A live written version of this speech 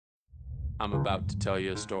I'm about to tell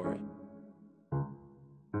you a story.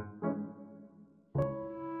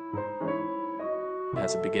 It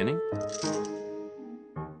has a beginning,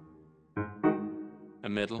 a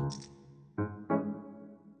middle,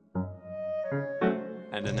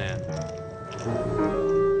 and an end.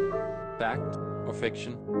 Fact or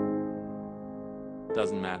fiction,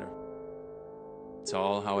 doesn't matter. It's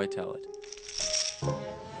all how I tell it.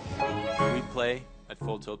 We play at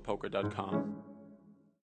fulltiltpoker.com.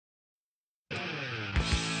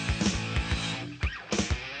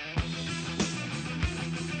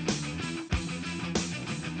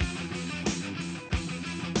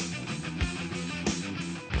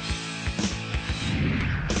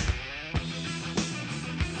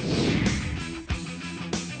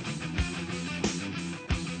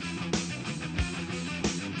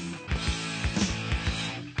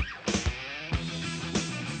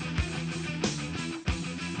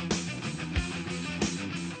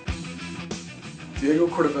 Diego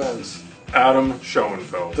Cordovez, Adam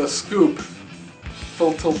Schoenfeld. The Scoop,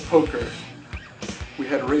 Full Tilt Poker. We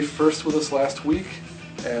had Rafe Furst with us last week,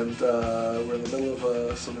 and we're in the middle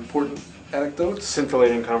of some important anecdotes.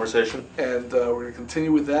 Scintillating conversation. And we're going to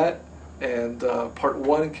continue with that. And part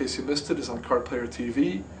one, in case you missed it, is on Card Player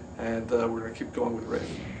TV, and we're going to keep going with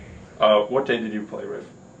Rafe. What day did you play, Rafe?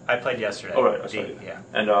 I played yesterday. Oh, right, I saw you. Yeah.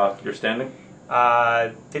 And you're standing?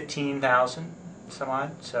 15,000 some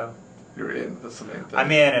odd, so. You're in, that's the main thing.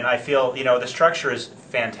 I'm in, and I feel, the structure is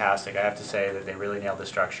fantastic. I have to say that they really nailed the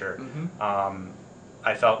structure. Mm-hmm.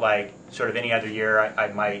 I felt like sort of any other year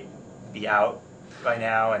I might be out by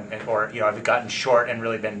now, or I've gotten short and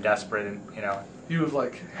really been desperate, and You have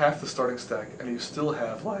like half the starting stack, and you still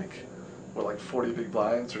have like 40 big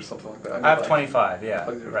blinds or something like that. I mean, I have like, 25, yeah.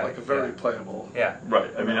 Like a very playable. Yeah.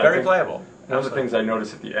 Right. I mean, very playable. One of the things I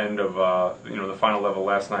noticed at the end of the final level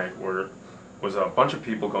last night was a bunch of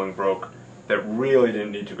people going broke that really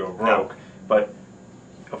didn't need to go broke. No. But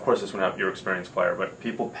of course, this would not be your experienced player. But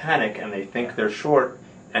people panic and they think they're short.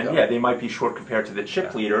 And yeah, they might be short compared to the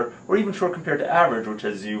chip leader, or even short compared to average, which,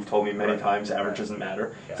 as you've told me many times, average doesn't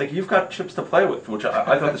matter. Yeah. It's like you've got chips to play with, which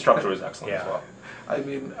I thought the structure was excellent as well. I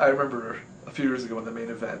mean, I remember a few years ago in the main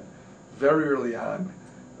event, very early on,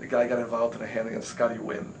 the guy got involved in a hand against Scotty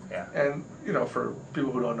Wynn. Yeah. And, for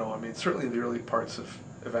people who don't know, I mean, certainly in the early parts of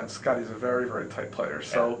events, Scotty's a very, very tight player.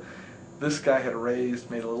 So this guy had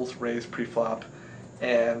made a little raise pre-flop,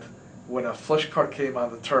 and when a flush card came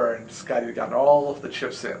on the turn, Scotty had gotten all of the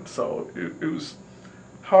chips in. So it was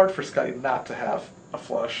hard for Scotty not to have a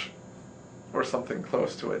flush or something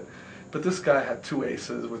close to it. But this guy had two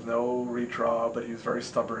aces with no redraw, but he was very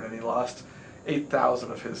stubborn, and he lost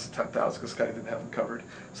 8,000 of his 10,000 because Scotty didn't have him covered.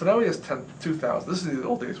 So now he has 2,000. This is the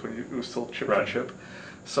old days when it was still chip for chip.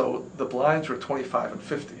 So the blinds were 25 and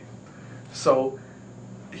 50. So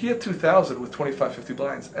he had 2,000 with 25, 50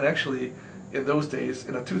 blinds, and actually in those days,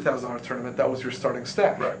 in a $2,000 tournament, that was your starting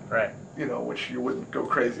stack. Right. Which you wouldn't go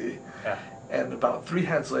crazy. Yeah. And about 3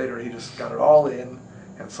 hands later, he just got it all in,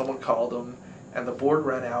 and someone called him, and the board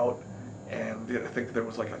ran out, and I think there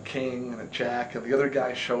was like a king and a jack, and the other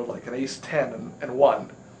guy showed like an ace-10 and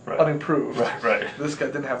won, unimproved. Right. This guy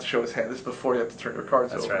didn't have to show his hand. This is before you had to turn your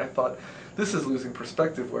cards over. Right. And I thought, this is losing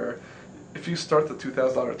perspective, where if you start the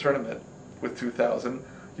 $2,000 tournament with 2,000,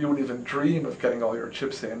 you wouldn't even dream of getting all your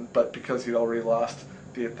chips in, but because he'd already lost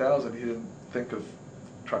the 8,000, he didn't think of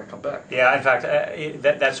trying to come back. Yeah, in fact,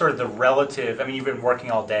 that's sort of the relative. I mean, you've been working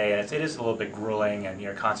all day, and it is a little bit grueling, and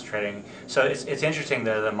you're concentrating. So it's interesting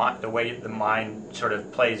the way the mind sort of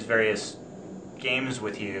plays various games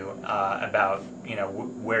with you about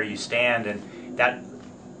where you stand, and that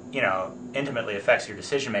intimately affects your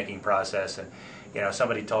decision making process. And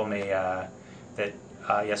somebody told me that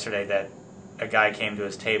yesterday that a guy came to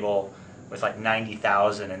his table with like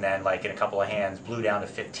 90,000, and then like in a couple of hands blew down to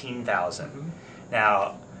 15,000. Mm-hmm.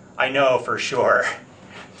 Now, I know for sure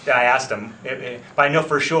that I asked him, but I know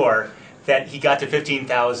for sure that he got to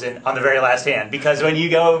 15,000 on the very last hand, because when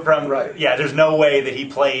you go from there's no way that he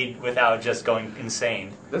played without just going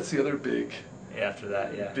insane. That's the other big after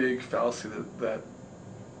that, big fallacy that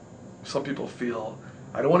some people feel.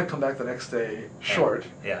 I don't want to come back the next day short.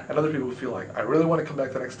 Yeah. And other people feel like, I really want to come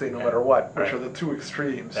back the next day no matter what, which are the two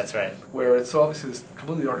extremes. That's right. Where it's obviously this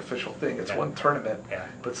completely artificial thing. It's one tournament,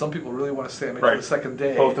 but some people really want to stay and make it the second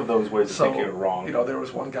day. Both of those ways of thinking are wrong. There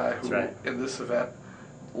was one guy who, in this event,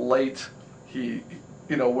 late,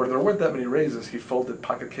 where there weren't that many raises, he folded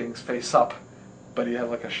pocket kings face up, but he had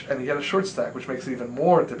and he had a short stack, which makes it even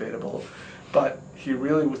more debatable. But he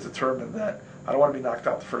really was determined that I don't want to be knocked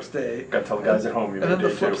out the first day. Got to tell the guys at home. And then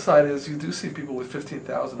the flip side is you do see people with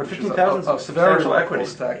 15,000, which is a very substantial equitable equity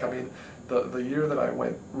stack. I mean, the year that I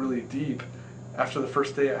went really deep, after the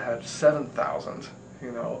first day I had 7,000,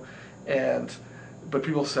 you know, but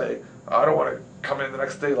people say, I don't want to come in the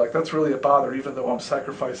next day. Like, that's really a bother, even though I'm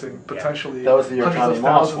sacrificing potentially That was the year hundreds Johnny of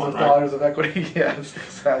Moss thousands won, of right? dollars of equity. Yes,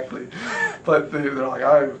 exactly. But they're like,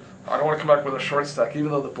 I don't want to come back with a short stack, even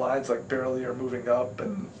though the blinds like barely are moving up.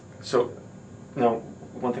 And So, now,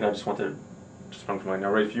 one thing I just wanted to sprung to mind.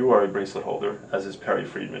 Now, Rafe, you are a bracelet holder, as is Perry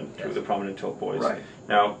Friedman, two of the prominent Tilt boys. Right.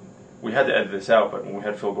 Now, we had to edit this out, but when we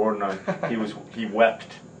had Phil Gordon on, he wept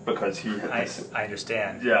because he had this. I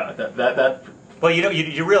understand. Yeah, that. Well,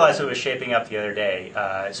 you realize it was shaping up the other day.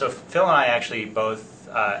 So Phil and I actually both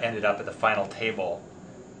ended up at the final table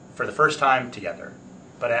for the first time together,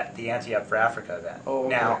 but at the Ante-Up for Africa event. Oh, okay.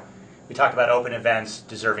 Now, we talked about open events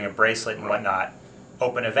deserving a bracelet and whatnot.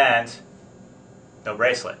 Open event, no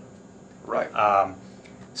bracelet. right.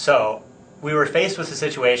 So we were faced with a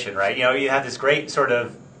situation, right? You know, you had this great sort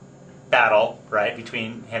of battle, right,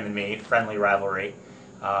 between him and me, friendly rivalry,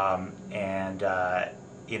 and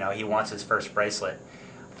you know, he wants his first bracelet.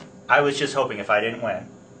 I was just hoping, if I didn't win,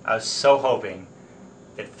 I was so hoping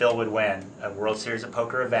that Phil would win a World Series of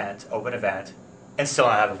Poker event, open event, and still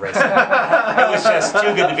not have a bracelet. It was just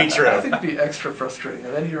too good to be true. I think it'd be extra frustrating,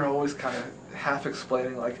 and then you're always kind of half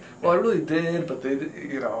explaining, like, well, I really did, but they,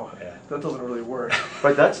 you know, that doesn't really work.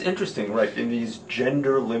 But that's interesting, right? In these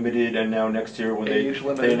gender limited, and now next year when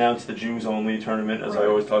they announce the Jews only tournament, as I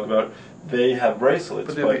always talk about, they have bracelets.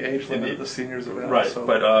 But they have the age limit, the seniors event. Right, so.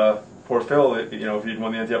 but poor Phil, you know, if he'd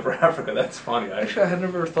won the Ante-Up for Africa, that's funny. Actually, I had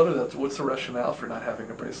never thought of that. What's the rationale for not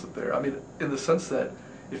having a bracelet there? I mean, in the sense that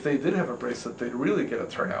if they did have a bracelet, they'd really get a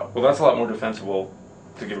turnout. Well, that's a lot more defensible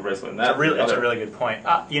to give a bracelet than that. That's a really good point.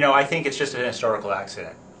 You know, I think it's just an historical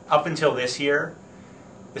accident. Up until this year,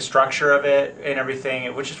 the structure of it and everything,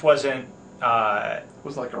 it just wasn't. It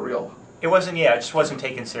was like a real. It wasn't. Yeah, it just wasn't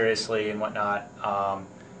taken seriously and whatnot.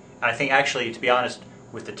 And I think, actually, to be honest,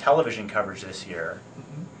 with the television coverage this year,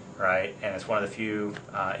 right, and it's one of the few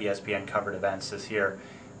ESPN covered events this year,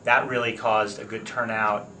 that really caused a good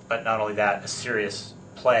turnout. But not only that, a serious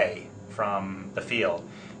play from the field,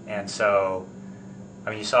 and so. I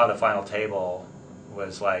mean, you saw the final table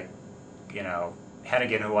was like, you know,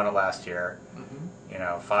 Hennigan, who won it last year, you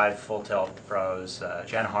know, 5 full tilt pros,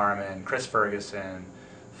 Jen Harmon, Chris Ferguson,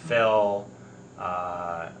 Phil,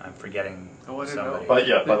 I'm forgetting somebody. But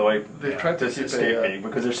yeah, by the way, they've tried to this keep escaped me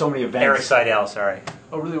because there's so many events. Eric Seidel, sorry.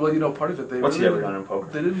 Oh, really? Well, you know, part of it, What's he ever done in poker?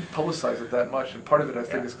 They didn't publicize it that much, and part of it, I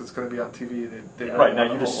think, is because it's going to be on TV. They Right,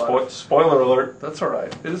 now you just spoiler alert. That's all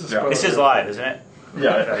right. It is a spoiler. This is live, isn't it?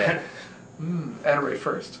 Yeah. And Rafe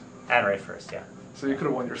Furst. And Rafe Furst, yeah. So you could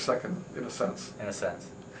have won your second, in a sense. In a sense.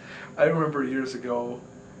 I remember years ago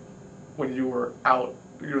when you were out,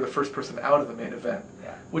 you were the first person out of the main event,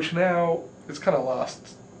 which now it's kind of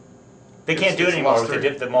lost. They can't do it anymore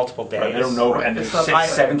with the multiple days. Right, they don't know, and there's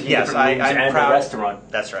 17 different rooms and a restaurant.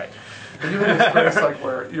 That's right. And you have an experience like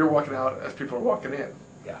where you're walking out as people are walking in.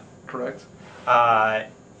 Yeah. Correct?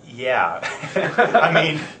 Yeah. I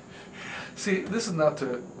mean... See, this is not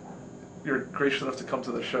to... You're gracious enough to come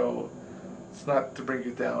to the show. It's not to bring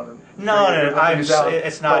you down. No,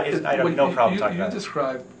 it's not. I have no problem talking about it. You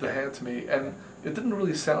described the hand to me, and it didn't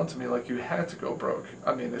really sound to me like you had to go broke.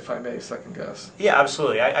 I mean, if I may second guess. Yeah,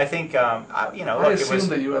 absolutely. I think, you know, I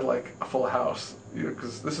assumed that you had like a full house,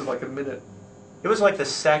 because this is like a minute. It was like the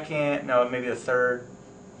second, no, maybe the third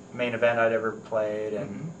main event I'd ever played,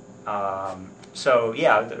 and so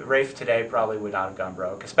yeah, Rafe today probably would not have gone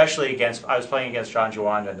broke, especially against. I was playing against John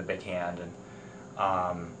Juanda in the big hand, and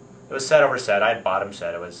it was set over set. I had bottom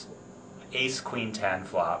set. It was Ace Queen 10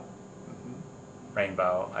 flop,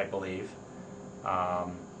 rainbow, I believe,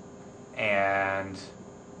 and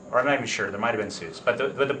or I'm not even sure. There might have been suits, but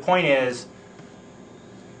the point is,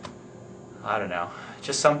 I don't know.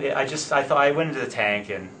 Just something. I thought I went into the tank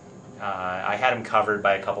and. I had him covered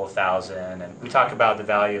by a couple of thousand, and we talked about the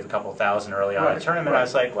value of a couple of thousand early on in the tournament. I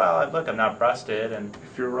was like, well, look, I'm not busted, and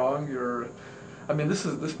if you're wrong, you're. I mean,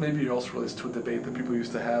 this maybe also relates to a debate that people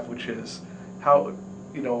used to have, which is how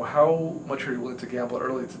much are you willing to gamble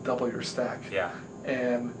early to double your stack? Yeah.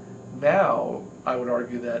 And now I would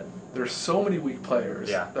argue that there's so many weak players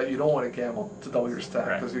that you don't want to gamble to double your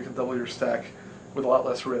stack because you can double your stack with a lot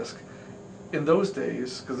less risk. In those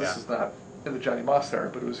days, because this is not in the Johnny Moss era,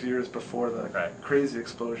 but it was years before the crazy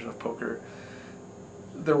explosion of poker,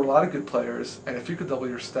 there were a lot of good players, and if you could double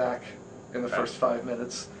your stack in the first 5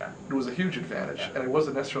 minutes, it was a huge advantage, and it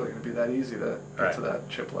wasn't necessarily going to be that easy to get to that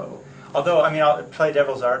chip level. Although, I mean, I'll play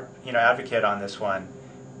devil's advocate on this one.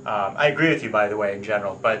 I agree with you, by the way, in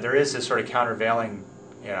general, but there is this sort of countervailing,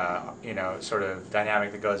 sort of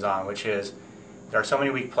dynamic that goes on, which is there are so many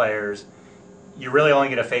weak players. you're really only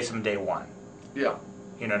going to face them day one. Yeah.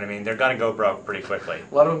 You know what I mean? They're going to go broke pretty quickly.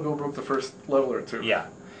 A lot of them go broke the first level or two. Yeah.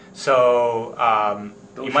 So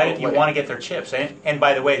They'll you show up you late. want to get their chips. And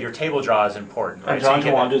by the way, your table draw is important. And Right? So John you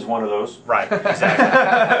get that- Jawanda is one of those. Right,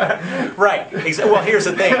 exactly. Right. Well, here's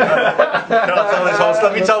the thing.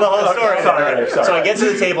 Let me tell the whole story. Sorry. So I get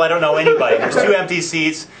to the table. I don't know anybody. There's 2 empty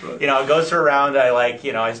seats. You know, it goes through a round.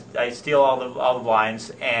 I steal all the blinds,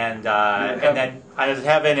 and then I was in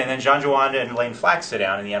heaven, and then John Jawanda and Lane Flack sit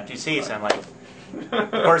down in the empty seats. And I'm like,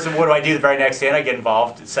 of course, what do I do the very next day? And I get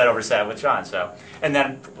involved, set over set with John. So, and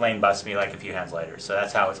then Lane busts me like a few hands later. So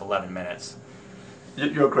that's how it's 11 minutes.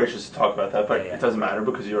 You're gracious to talk about that, but Yeah. it doesn't matter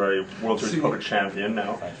because you're a World Series See- Poker champion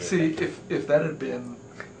now. Thank you. See, if that had been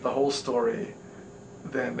the whole story,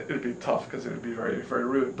 then it would be tough because it would be very, very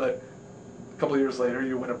rude. But a couple of years later,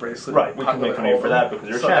 you win a bracelet. Right, we can make fun of you for that because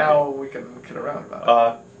you're a so champion. now we can kid around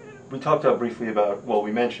about it. We talked briefly about, well,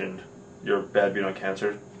 we mentioned your bad beat on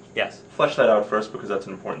cancer. Yes. Flesh that out first because that's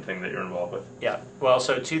an important thing that you're involved with. Yeah. Well,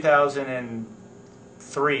 so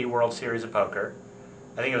 2003 World Series of Poker.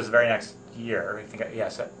 I think it was the very next year. I think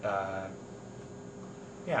yes.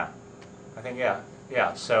 Yeah. I think yeah.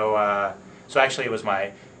 So actually it was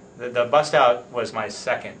the bust out was my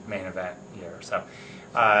second main event year. So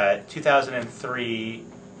 2003,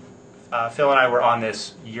 Phil and I were on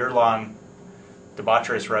this year-long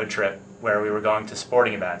debaucherous road trip where we were going to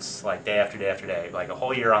sporting events like day after day after day, like a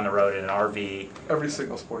whole year on the road in an RV. Every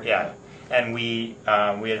single sporting Yeah, event. and we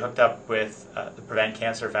had hooked up with the Prevent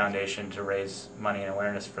Cancer Foundation to raise money and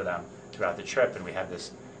awareness for them throughout the trip, and we had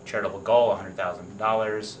this charitable goal,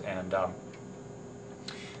 $100,000, and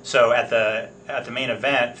so at the main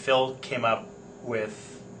event, Phil came up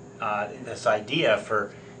with this idea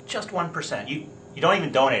for just 1%. You don't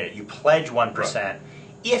even donate it; you pledge 1%.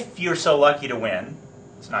 If you're so lucky to win,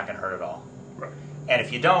 it's not going to hurt at all. Right. And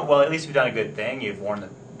if you don't, well, at least you've done a good thing. You've worn the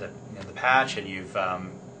patch, and you've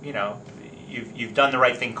done the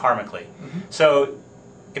right thing karmically. So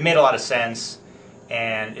it made a lot of sense,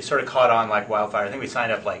 and it sort of caught on like wildfire. I think we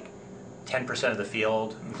signed up like 10% of the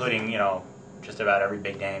field, including just about every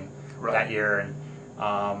big name that year, and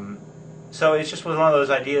so it just was one of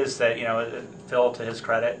those ideas that Phil, to his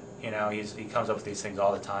credit, he comes up with these things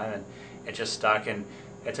all the time, and it just stuck. And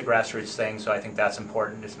it's a grassroots thing, so I think that's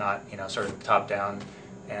important. It's not, sort of top down,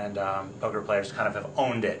 and poker players kind of have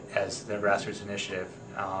owned it as their grassroots initiative,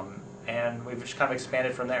 and we've just kind of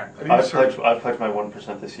expanded from there. I pledged my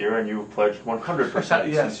 1% this year, and you've pledged 100%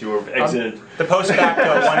 Yeah. since you were exited. The post-facto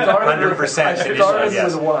 100% I started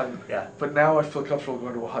yes. with 1, Yeah. but now I feel comfortable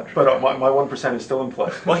going to 100. But my 1% is still in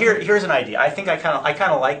play. Well, here's an idea. I think I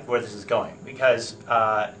kind of like where this is going, because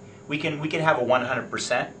we can have a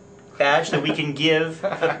 100% badge that we can give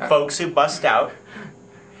the folks who bust out,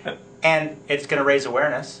 and it's going to raise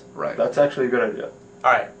awareness. Right. That's actually a good idea.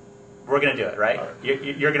 All right, we're going to do it, right? All right.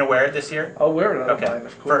 You're going to wear it this year? I'll wear it on Okay. mine,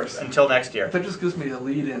 of course. Until next year. That just gives me a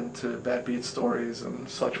lead into bad beat stories and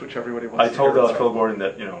such, which everybody wants I to told hear about. Phil Gordon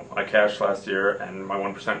that I cashed last year and my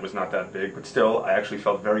 1% was not that big, but still I actually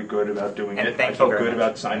felt very good about doing And it. thank I you felt very good much.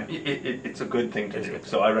 about signing. It's a good thing to It's do. good.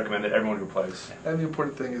 So I recommend that everyone who plays. And the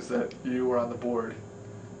important thing is that you were on the board,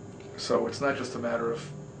 so it's not just a matter of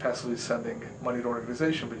passively sending money to an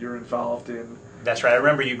organization, but you're involved in. That's right. I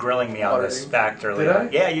remember you grilling me on this Auditing. fact earlier. Did I?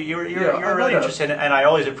 Yeah, you're Yeah, I really might have. interested, and I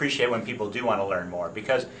always appreciate when people do want to learn more,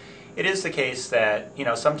 because it is the case that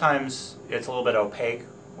sometimes it's a little bit opaque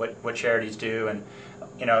what charities do, and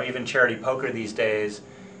even charity poker these days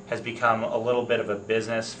has become a little bit of a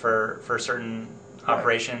business for certain Right.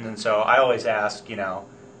 operations, and so I always ask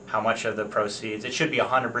how much of the proceeds. It should be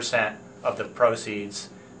 100% of the proceeds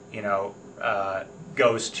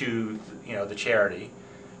goes to the charity.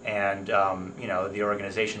 And the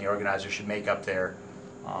organization, the organizer should make up their,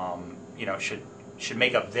 should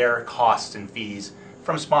make up their costs and fees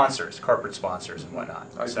from sponsors, corporate sponsors and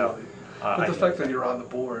whatnot. So, Ideally. But the fact that you're on the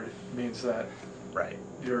board means that right,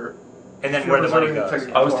 you're. and then you're where the money reserving goes.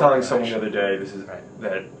 integrity I was for telling someone the organization. other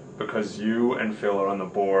day that because you and Phil are on the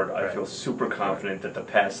board, I Right. feel super confident that the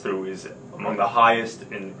pass-through is among the highest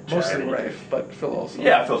in Mostly charity. Rafe, but Phil also.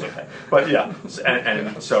 Yeah, Phil's okay. But yeah,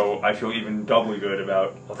 and so I feel even doubly good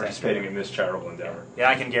about thank participating you. in this charitable endeavor. Yeah,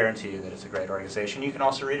 I can guarantee you that it's a great organization. You can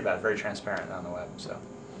also read about it, very transparent on the web. So,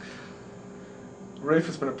 Rafe,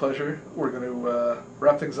 it's been a pleasure. We're going to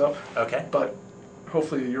wrap things up, okay, but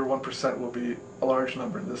hopefully your 1% will be a large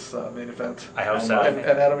number in this main event. I hope And so. And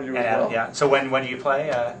Adam, you And as well. yeah. So when do you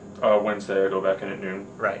play? Wednesday I go back in at noon.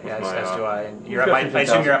 Right. with Yeah, my, as do I. And you're I've at got my. I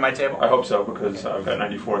assume 15,000. you're at my table. I hope so because I've got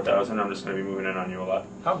 94,000. I'm just going to be moving in on you a lot.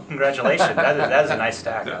 Oh, congratulations! that is a nice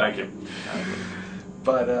stack. Thank you.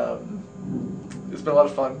 But it's been a lot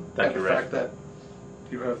of fun. Thank and you, the Rafe. fact that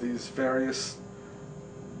you have these various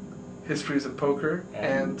histories in poker,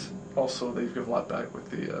 and also that you've given a lot back with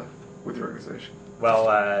the organization. Well,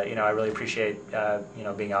 I really appreciate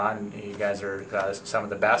being on. You guys are some of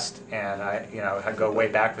the best, and I go way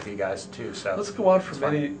back with you guys too. So let's go on for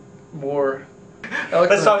many more.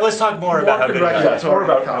 Let's talk more about how good you guys are. It's more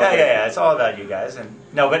about Yeah. It's all about you guys. And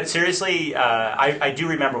no, but seriously, I do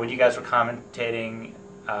remember when you guys were commentating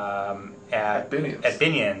at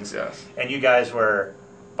Binion's, yes, and you guys were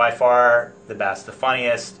by far the best, the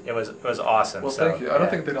funniest. It was awesome. Well, so, thank you. I don't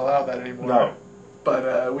think they'd allow that anymore. No.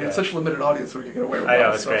 But we had such a limited audience, so we could get away with it. I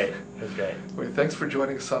know, it's great. It's great. Wait, thanks for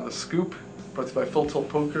joining us on The Scoop, brought to you by Full Tilt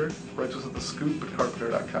Poker. Write to us at The Scoop at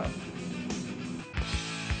Carpenter.com.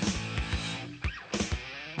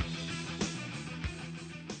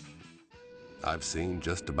 I've seen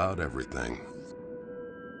just about everything.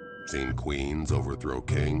 Seen queens overthrow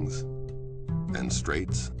kings, and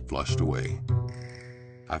straights flushed away.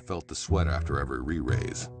 I felt the sweat after every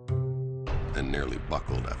re-raise, and nearly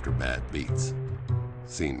buckled after bad beats.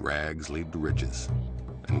 Seen rags lead to riches,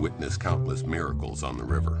 and witnessed countless miracles on the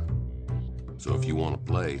river. So if you want to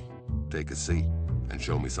play, take a seat and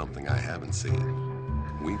show me something I haven't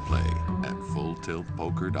seen. We play at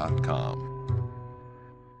FullTiltPoker.com.